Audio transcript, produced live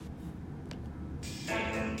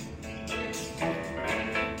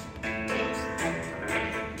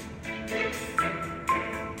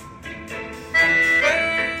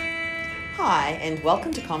and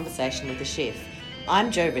welcome to Conversation with a Chef. I'm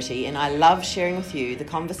Jo Ritty and I love sharing with you the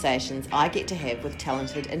conversations I get to have with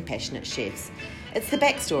talented and passionate chefs. It's the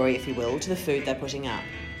backstory, if you will, to the food they're putting up.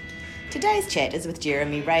 Today's chat is with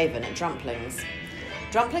Jeremy Raven at Drumplings.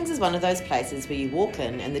 Drumplings is one of those places where you walk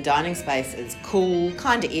in and the dining space is cool,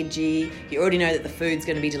 kind of edgy. You already know that the food's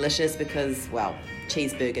going to be delicious because, well,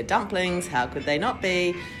 cheeseburger dumplings, how could they not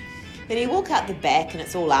be? Then you walk out the back and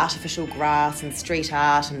it's all artificial grass and street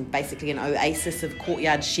art and basically an oasis of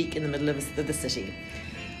courtyard chic in the middle of the city.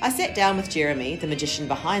 I sat down with Jeremy, the magician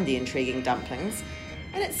behind the intriguing dumplings,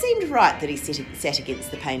 and it seemed right that he sat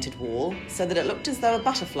against the painted wall so that it looked as though a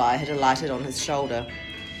butterfly had alighted on his shoulder.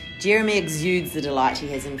 Jeremy exudes the delight he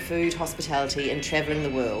has in food, hospitality and travelling the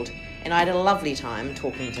world, and I had a lovely time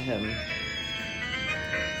talking to him.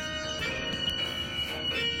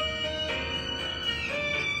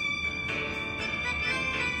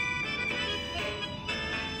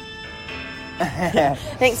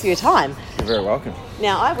 Thanks for your time. You're very welcome.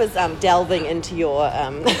 Now, I was delving into your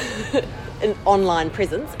online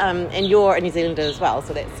presence, and you're a New Zealander as well,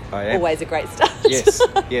 so that's always a great start.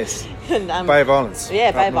 Yes. And, Bay of Islands.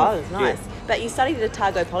 Yeah, Bay of Islands, nice. Yeah. But you studied at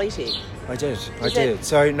Otago Polytech. I did.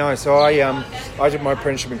 So I did my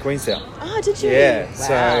apprenticeship in Queenstown. Oh, did you? Yeah.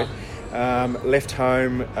 Wow. So left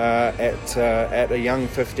home at a young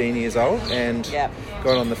 15 years old and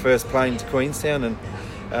got on the first plane to Queenstown and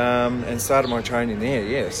started my training there.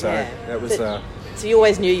 Yeah. So that was. So you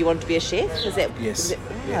always knew you wanted to be a chef? Yes,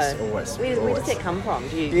 always. Where does that come from?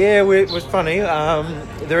 It was funny.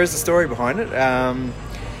 There is a story behind it.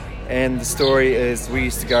 And the story is we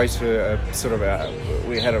used to go to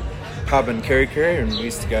we had a pub in Kerikeri and we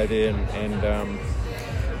used to go there and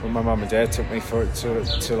when my mum and dad took me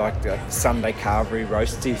to like the Sunday carvery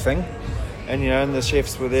roasty thing. And and the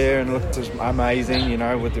chefs were there and looked amazing,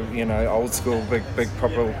 with the old school big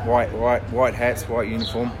proper white hats, white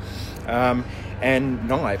uniform. And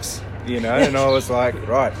knives, and I was like,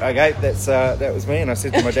 right, okay, that was me. And I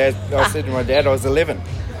said to my dad, I was 11. Wow.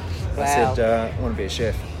 I said, I want to be a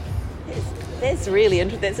chef. That's really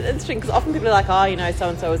interesting. That's interesting because often people are like, so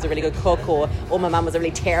and so was a really good cook, or my mum was a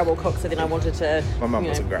really terrible cook, so then I wanted to. My mum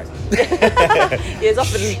wasn't great. It's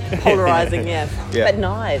often polarising, yeah. But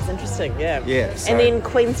knives, interesting, yeah. Yeah. So and then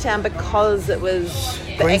Queenstown, because it was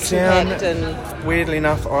the action-packed and. Weirdly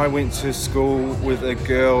enough, I went to school with a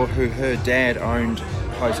girl who her dad owned a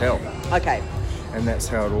hotel. Okay. And that's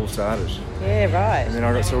how it all started. Yeah, right. And then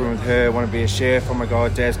I got talking with her, want to be a chef. Oh my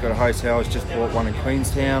God, Dad's got a hotel. He's just bought one in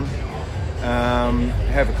Queenstown.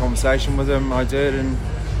 Have a conversation with him. I did, and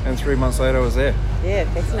 3 months later I was there.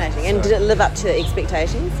 Yeah, fascinating. And did it live up to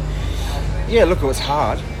expectations? Yeah, look, it was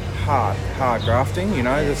hard grafting.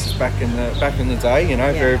 This is back in the day.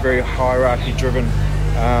 Very very hierarchy driven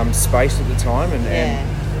space at the time,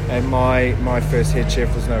 and my first head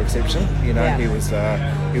chef was no exception. He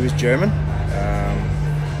was German.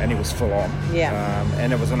 And he was full on. Yeah.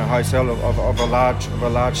 And it was in a hotel of a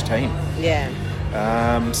large team. Yeah.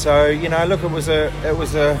 Look, it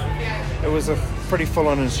was a pretty full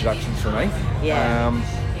on introduction for me. Yeah.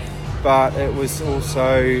 But it was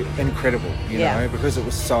also incredible, because it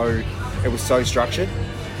was so structured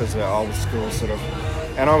because of the old school sort of.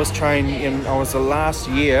 And I was trained I was the last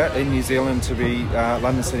year in New Zealand to be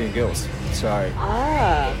London City and Guilds.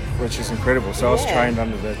 Which is incredible. So I was trained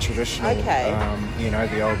under the traditional,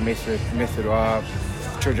 the old method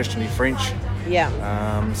traditionally French. Yeah.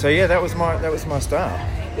 That was my start.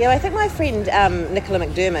 Yeah, I think my friend Nicola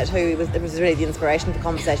McDermott, who was really the inspiration for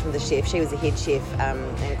Conversation with the Chef, she was a head chef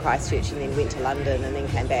in Christchurch and then went to London and then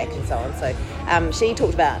came back and so on. So she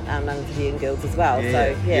talked about London City and Guilds as well. It's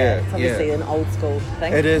obviously an old school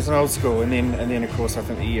thing. It is an old school, and then of course I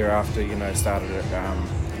think the year after started it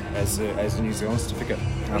as a New Zealand certificate.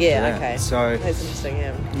 Okay. So that's interesting.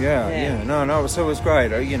 Yeah. No. So it was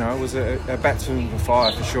great. It was a baptism of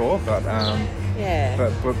fire for sure, but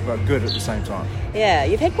good at the same time. Yeah,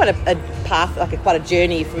 you've had quite a path, quite a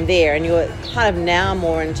journey from there, and you're kind of now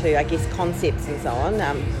more into, I guess, concepts and so on,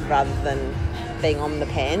 rather than being on the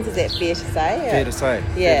pans. Is that fair to say? Fair to say.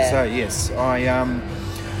 Yeah. Fair to say. Yes.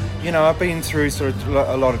 I've been through sort of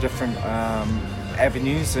a lot of different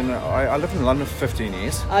avenues, and I lived in London for 15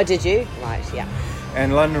 years. Oh, did you? Right. Yeah.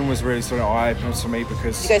 And London was really sort of eye-opener for me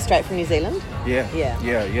because... Did you go straight from New Zealand? Yeah.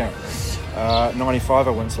 95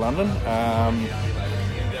 I went to London.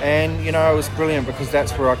 It was brilliant because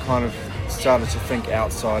that's where I kind of started to think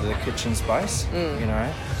outside of the kitchen space.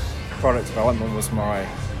 Product development was my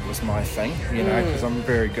thing, because I'm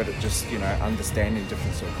very good at just, understanding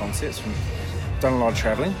different sort of concepts. Done a lot of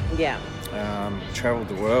travelling. Yeah. Travelled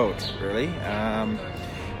the world, really.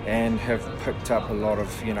 And have picked up a lot of,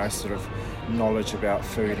 sort of knowledge about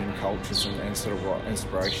food and cultures and sort of what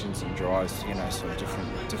inspirations and drives, sort of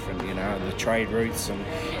different, and the trade routes and,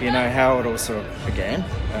 how it all sort of began,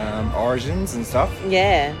 origins and stuff.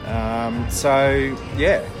 Yeah. So,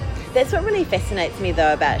 yeah. That's what really fascinates me,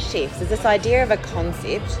 though, about chefs, is this idea of a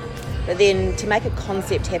concept, but then to make a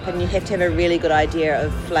concept happen, you have to have a really good idea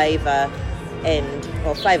of flavour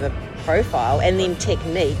flavour profile, and then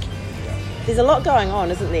technique. There's a lot going on,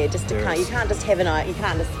 isn't there? You can't just have you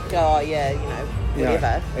can't just go, whatever.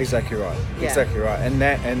 Yeah, exactly right. Yeah. Exactly right. And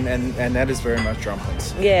that is very much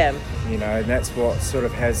dumplings. Yeah. And that's what sort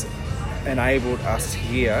of has enabled us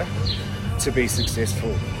here to be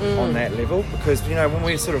successful on that level, because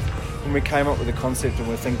when we came up with the concept and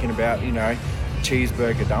we're thinking about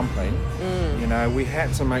cheeseburger dumpling, we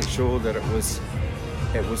had to make sure that it was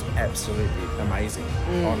absolutely amazing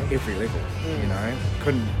on every level.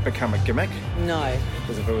 Couldn't become a gimmick. No.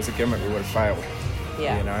 Because if it was a gimmick, we would have failed.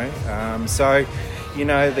 Yeah. So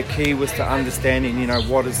the key was to understanding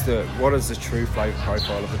what is the true flavour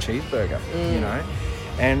profile of a cheeseburger.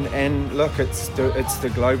 And look, it's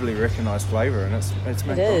the globally recognised flavour, and it's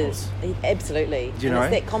McDonald's. It is, absolutely. It's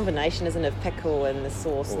that combination, isn't it, of pickle and the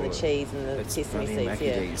sauce and the cheese and the sesame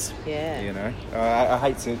seeds. Yeah. I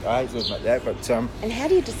hate to admit that, but and how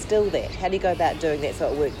do you distill that? How do you go about doing that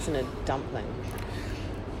so it works in a dumpling?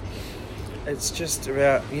 It's just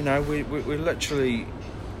about we literally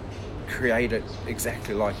create it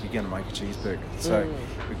exactly like you're going to make a cheeseburger. So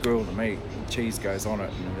we grill the meat, the cheese goes on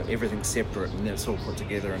it, and everything's separate, and it's all put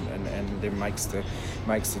together, and then makes the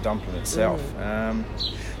dumpling itself.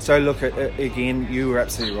 So look, again, you were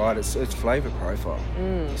absolutely right. It's flavour profile.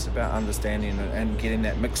 It's about understanding and getting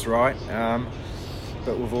that mix right.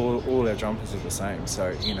 But with all our dumplings are the same.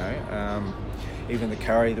 So even the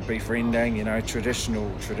curry, the beef rendang,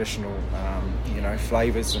 traditional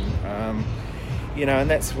flavours and. And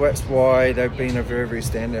that's why they've been a very, very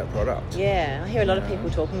standout product. Yeah, I hear a lot of people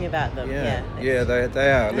talking about them. Yeah,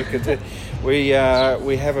 they are. Look at it. We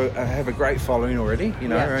have a great following already.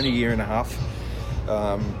 We're only a year and a half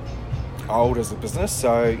old as a business,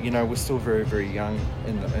 so we're still very, very young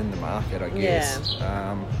in the market, I guess.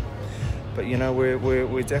 But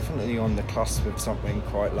we're definitely on the cusp of something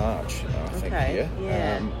quite large, I think. Here.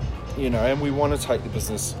 Yeah. And we want to take the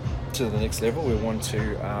business to the next level. We want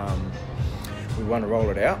to roll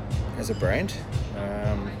it out as a brand.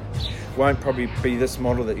 Won't probably be this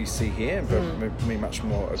model that you see here, but be much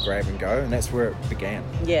more a grab and go, and that's where it began.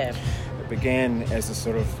 Yeah. It began as a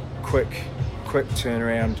sort of quick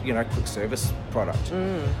turnaround, quick service product.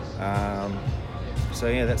 So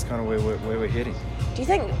yeah, that's kind of where we're heading. Do you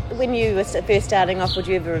think when you were first starting off, would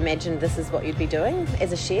you ever imagine this is what you'd be doing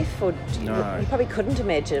as a chef? Or No. You probably couldn't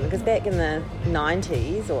imagine, because back in the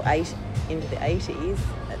 90s or into the 80s,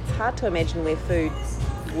 it's hard to imagine where food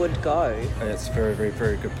would go. That's a very, very,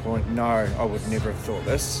 very good point. No, I would never have thought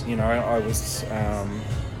this. I was...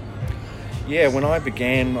 when I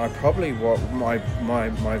began, I probably my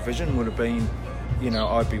vision would have been,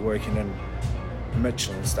 I'd be working in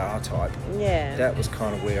Michelin star type. Yeah. That was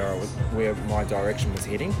kind of where my direction was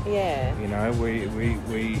heading. Yeah. We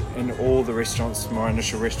in all the restaurants, my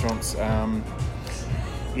initial restaurants, I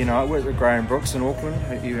worked with Graham Brooks in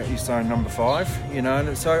Auckland, you say number 5,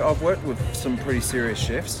 and so I've worked with some pretty serious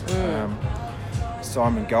chefs.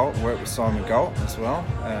 Simon Galt, worked with Simon Galt as well.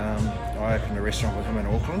 I opened a restaurant with him in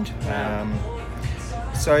Auckland.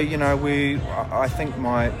 So I think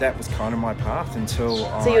that was kind of my path until.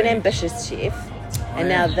 So you're an ambitious chef, and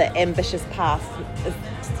now the ambitious path is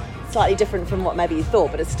slightly different from what maybe you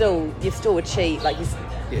thought, but you've still achieved, like you.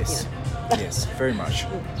 Yes. Yes, very much.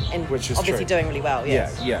 And which is obviously true. doing really well. Yeah.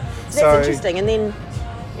 Yeah. So that's interesting. And then,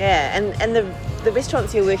 and the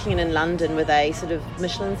restaurants you're working in London, were they sort of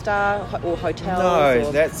Michelin star or hotels? No,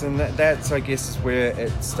 or? that's I guess is where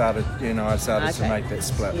it started. I started to make that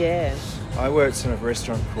split. Yeah. I worked in a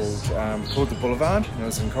restaurant called the Boulevard. It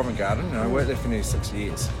was in Covent Garden, and I worked there for nearly 6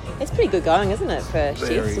 years. It's pretty good going, isn't it, for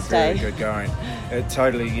chefs to stay? Very good going. It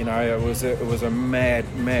totally, it was a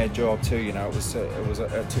mad job too.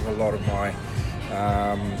 It took a lot of my,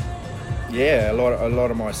 a lot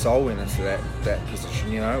of my soul into that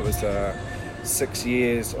position. It was 6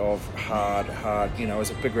 years of hard. It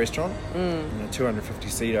was a big restaurant, 250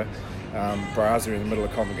 seater. Brasserie in the middle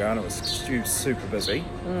of Covent Garden. It was super busy,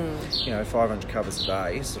 500 covers a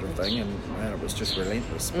day sort of thing, and it was just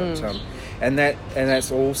relentless. But and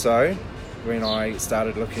that's also when I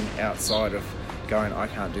started looking outside of going, I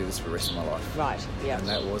can't do this for the rest of my life. Right. Yeah. And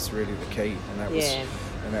that was really the key, and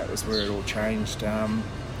that was where it all changed. And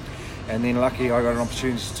then lucky I got an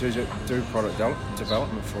opportunity to do product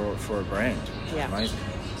development for a brand. Yeah. Amazing.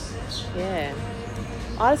 Yeah.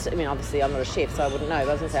 I mean, obviously I'm not a chef, so I wouldn't know, but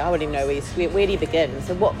I was going to say, I wouldn't even know where do you begin?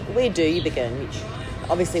 So where do you begin?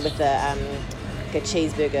 Obviously with a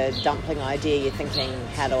cheeseburger dumpling idea, you're thinking,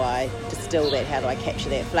 how do I distill that? How do I capture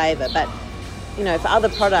that flavour? But, you know, for other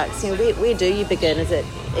products, you know, where do you begin?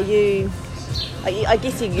 I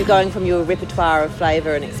guess you're going from your repertoire of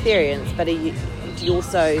flavour and experience, but are you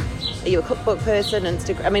a cookbook person? Is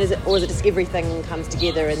it just everything comes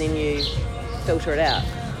together and then you filter it out?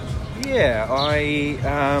 Yeah, I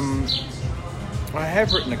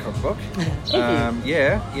have written a cookbook.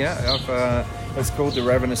 It's called the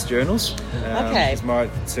Ravenous Journals. Okay. Because my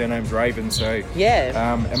surname's Raven, so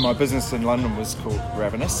and my business in London was called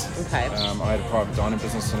Ravenous. Okay. I had a private dining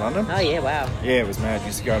business in London. Oh yeah, wow. Yeah, it was mad.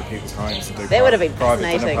 Used to go to people's homes and do that would have been private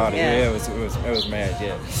fascinating. dinner party. Yeah, it was mad.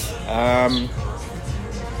 Yeah.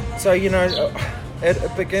 So you know.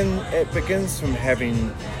 It begins from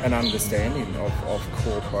having an understanding of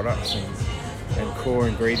core products and core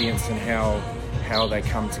ingredients and how they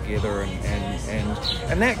come together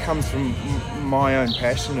and that comes from my own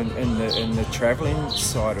passion in the travelling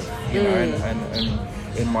side of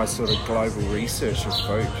and in my sort of global research of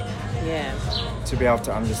food. Yeah. To be able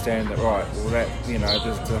to understand that, right, well, that, you know,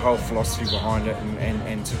 there's the whole philosophy behind it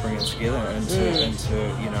and to bring it together into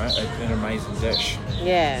you know, an amazing dish.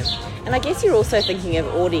 Yeah. And I guess you're also thinking of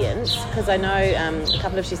audience, because I know a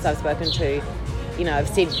couple of chefs I've spoken to, you know, have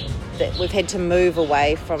said that we've had to move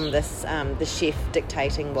away from this, the chef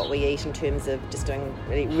dictating what we eat in terms of just doing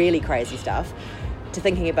really, really crazy stuff, to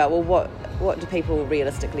thinking about, well, what do people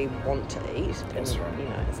realistically want to eat? That's right. You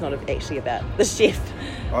know, it's not actually about the chef.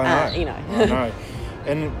 I know. You know. I know.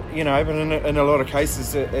 And you know, but in a lot of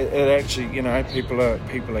cases, it actually, you know, people are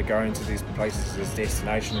going to these places as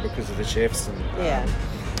destination because of the chefs, and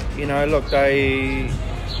you know, look,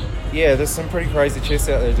 there's some pretty crazy chefs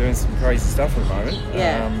out there doing some crazy stuff at the moment.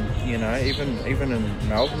 Yeah. You know, even in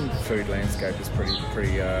Melbourne, food landscape is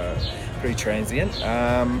pretty transient.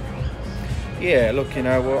 Yeah, look, you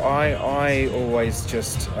know, well, I always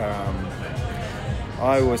just,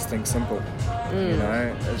 I always think simple, you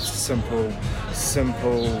know, it's simple,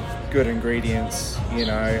 good ingredients, you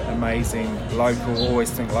know, amazing, local,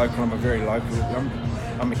 always think local. I'm a very local,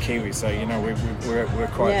 I'm a Kiwi, so, you know, we're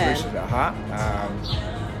quite appreciative at heart.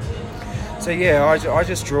 So yeah, I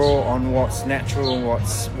just draw on what's natural and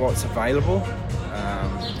what's available.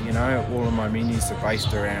 You know, all of my menus are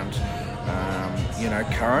based around you know,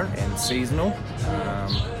 current and seasonal,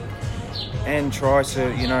 and try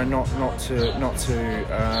to, you know, not to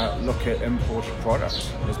look at imported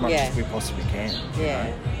products as much as we possibly can.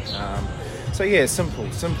 Yeah. So yeah, simple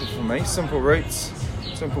for me. Simple roots,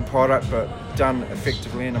 simple product, but done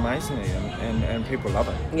effectively and amazingly, and people love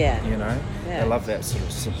it. Yeah. You know, they love that sort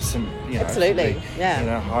of you know, absolutely. Yeah. You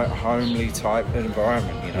know, homely type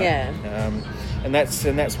environment. You know. Yeah. And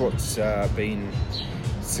that's what's been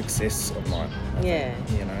success of mine, I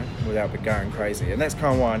think, you know, without going crazy. And that's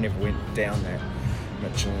kind of why I never went down that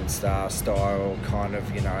Michelin star style kind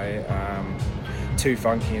of, you know, too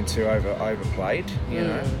funky and too overplayed, you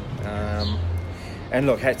know. And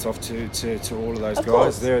look, hats off to all of those guys.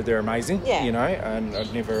 Course. They're amazing, Yeah. you know, and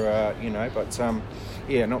I'd never, you know, but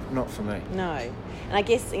yeah, not for me. No. And I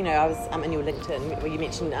guess, you know, I was in your LinkedIn where you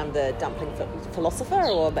mentioned the dumpling philosopher,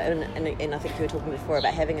 and I think you were talking before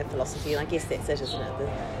about having a philosophy, and I guess that's it, isn't it? The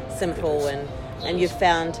simple, and you've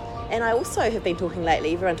found, and I also have been talking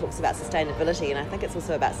lately, everyone talks about sustainability, and I think it's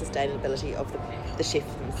also about sustainability of the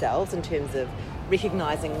chefs themselves in terms of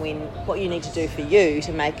recognising what you need to do for you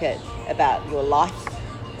to make it about your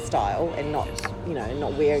lifestyle and not, you know,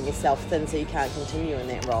 not wearing yourself thin so you can't continue in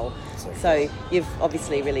that role. So you've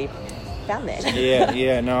obviously really found that.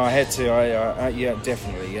 No, I had to. Yeah,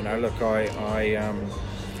 definitely. You know, look, I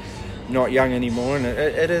not young anymore, and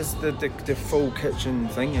it is the full kitchen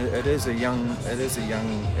thing. It is a young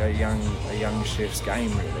chef's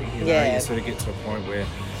game, really. You know, you sort of get to a point where,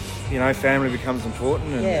 you know, family becomes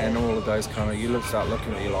important, and all of those kind of, you start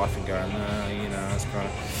looking at your life and going, you know, it's kind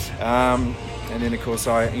of. And then, of course,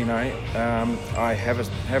 I have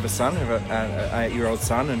a son, have an 8-year-old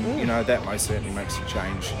son, and you know, that most certainly makes you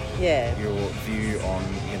change your view on,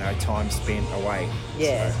 you know, time spent away.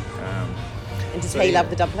 Yeah. So, and does he love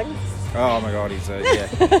the dumplings? Oh my God, he's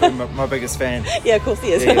my biggest fan. Yeah, of course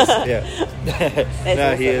he is. He is, no,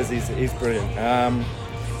 awesome. He is. He's brilliant.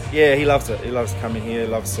 Yeah, he loves it. He loves coming here.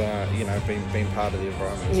 Loves you know, being part of the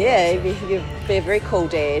environment. Yeah, well, you'd be a very cool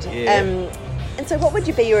dad. Yeah. And so what would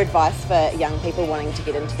be your advice for young people wanting to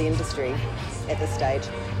get into the industry at this stage?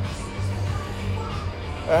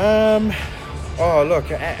 Oh, look,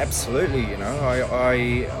 absolutely. You know,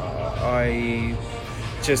 I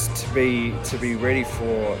just to be ready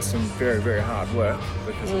for some very, very hard work,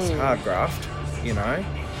 because it's hard graft, you know.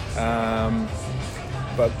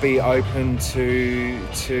 But be open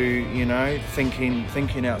to you know,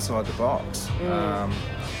 thinking outside the box.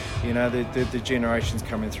 You know, the generations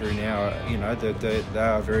coming through now, you know, they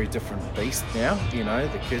are a very different beast now, you know,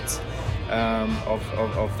 the kids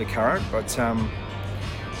of the current. But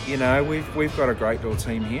you know, we've got a great little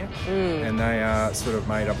team here, and they are sort of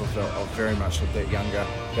made up of very much of that younger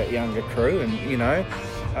crew, and you know,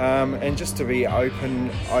 and just to be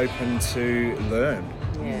open to learn,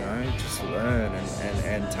 you know, just learn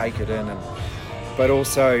and take it in, but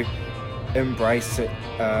also embrace it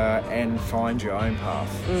and find your own path.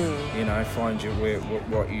 You know, find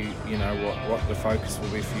what the focus will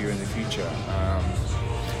be for you in the future.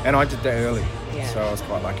 And I did that early, so I was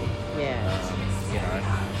quite lucky. You know,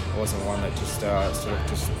 I wasn't one that just sort of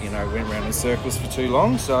just, you know, went around in circles for too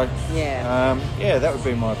long. So that would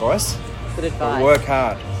be my advice. Good advice. But work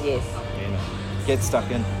hard. Yes. You know, get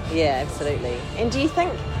stuck in. Yeah, absolutely. And do you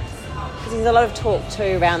think, because there's a lot of talk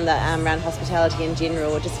too around around hospitality in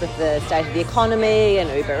general, just with the state of the economy and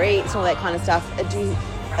Uber Eats and all that kind of stuff,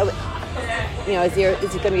 you know, is there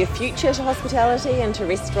going to be a future to hospitality and to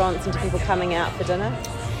restaurants and to people coming out for dinner?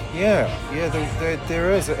 Yeah,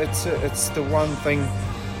 there is. It's the one thing.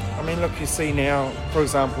 I mean, look, you see now, for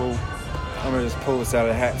example, I'm going to just pull this out of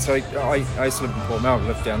the hat. So I used to live in Port Melbourne,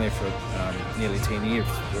 lived down there for nearly 10 years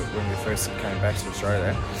when we first came back to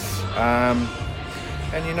Australia.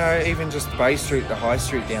 And, you know, even just Bay Street, the High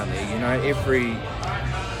Street down there, you know,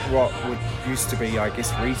 what would used to be, I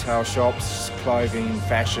guess, retail shops, clothing,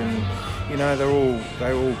 fashion, you know,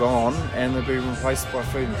 they're all gone, and they're being replaced by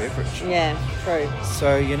food and beverage. Yeah, true.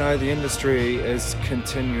 So, you know, the industry is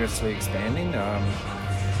continuously expanding.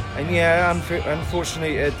 And yeah,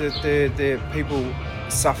 unfortunately, the people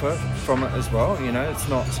suffer from it as well. You know, it's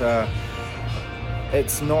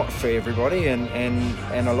not for everybody,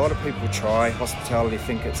 and a lot of people try hospitality,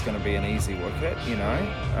 think it's going to be an easy wicket. You know,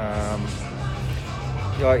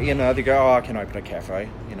 like, you know, they go, oh, I can open a cafe.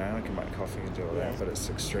 You know, I can make coffee and do all that, but it's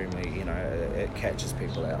extremely, you know, it catches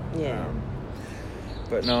people out. Yeah.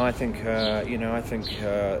 But no, I think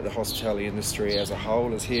the hospitality industry as a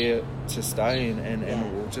whole is here to stay, and it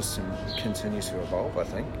will just continue to evolve, I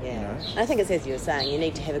think. Yeah. You know? I think it's as you were saying, you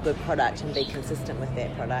need to have a good product and be consistent with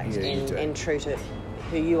that product, and true to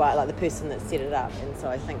who you are, like the person that set it up. And so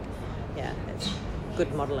I think, it's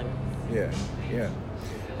good modelling. Yeah.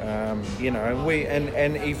 You know, we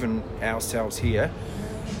and even ourselves here,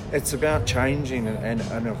 it's about changing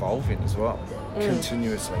and evolving as well.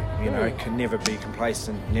 Continuously, you know, can never be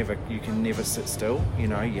complacent. You can never sit still. You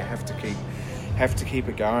know, you have to keep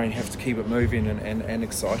it going. Have to keep it moving and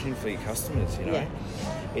exciting for your customers. You know,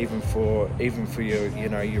 even for your, you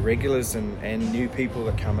know, your regulars and new people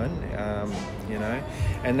that come in. You know,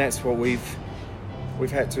 and that's what we've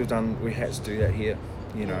had to have done. We had to do that here.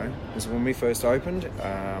 You know, because when we first opened,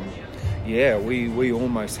 we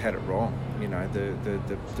almost had it wrong. You know,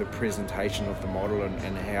 the presentation of the model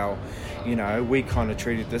and how, you know, we kind of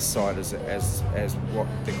treated this side as what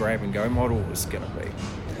the grab and go model was going to be.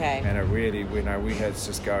 Okay. And it really, you know, we had to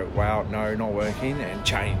just go, wow, no, not working, and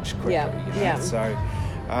change quickly. You know? So,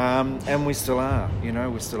 and we still are. You know,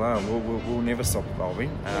 we still are. We'll never stop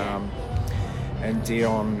evolving. And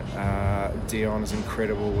Dion is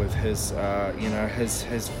incredible with his,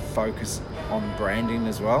 his focus on branding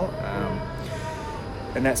as well.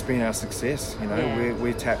 And that's been our success. You know,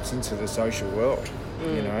 we're tapped into the social world,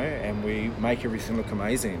 you know, and we make everything look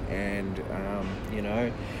amazing. And, you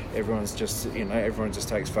know, everyone just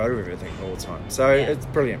takes photo of everything all the time. So it's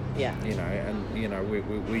brilliant. Yeah. You know, and, you know,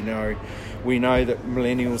 we know that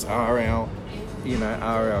millennials are our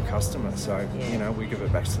customers. So, you know, we give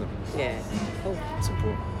it back to them. Yeah. Cool. It's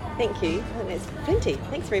important. Thank you. I think that's plenty.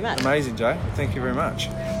 Thanks very much. Amazing, Jay. Thank you very much.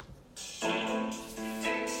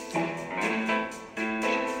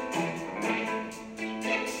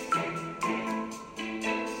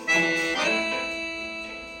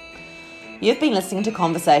 You've been listening to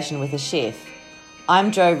Conversation with a Chef.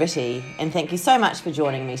 I'm Jo Ritty, and thank you so much for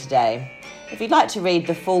joining me today. If you'd like to read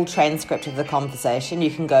the full transcript of the conversation, you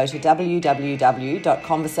can go to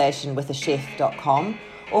www.conversationwithachef.com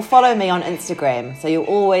or follow me on Instagram so you'll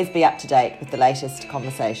always be up to date with the latest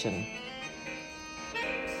conversation.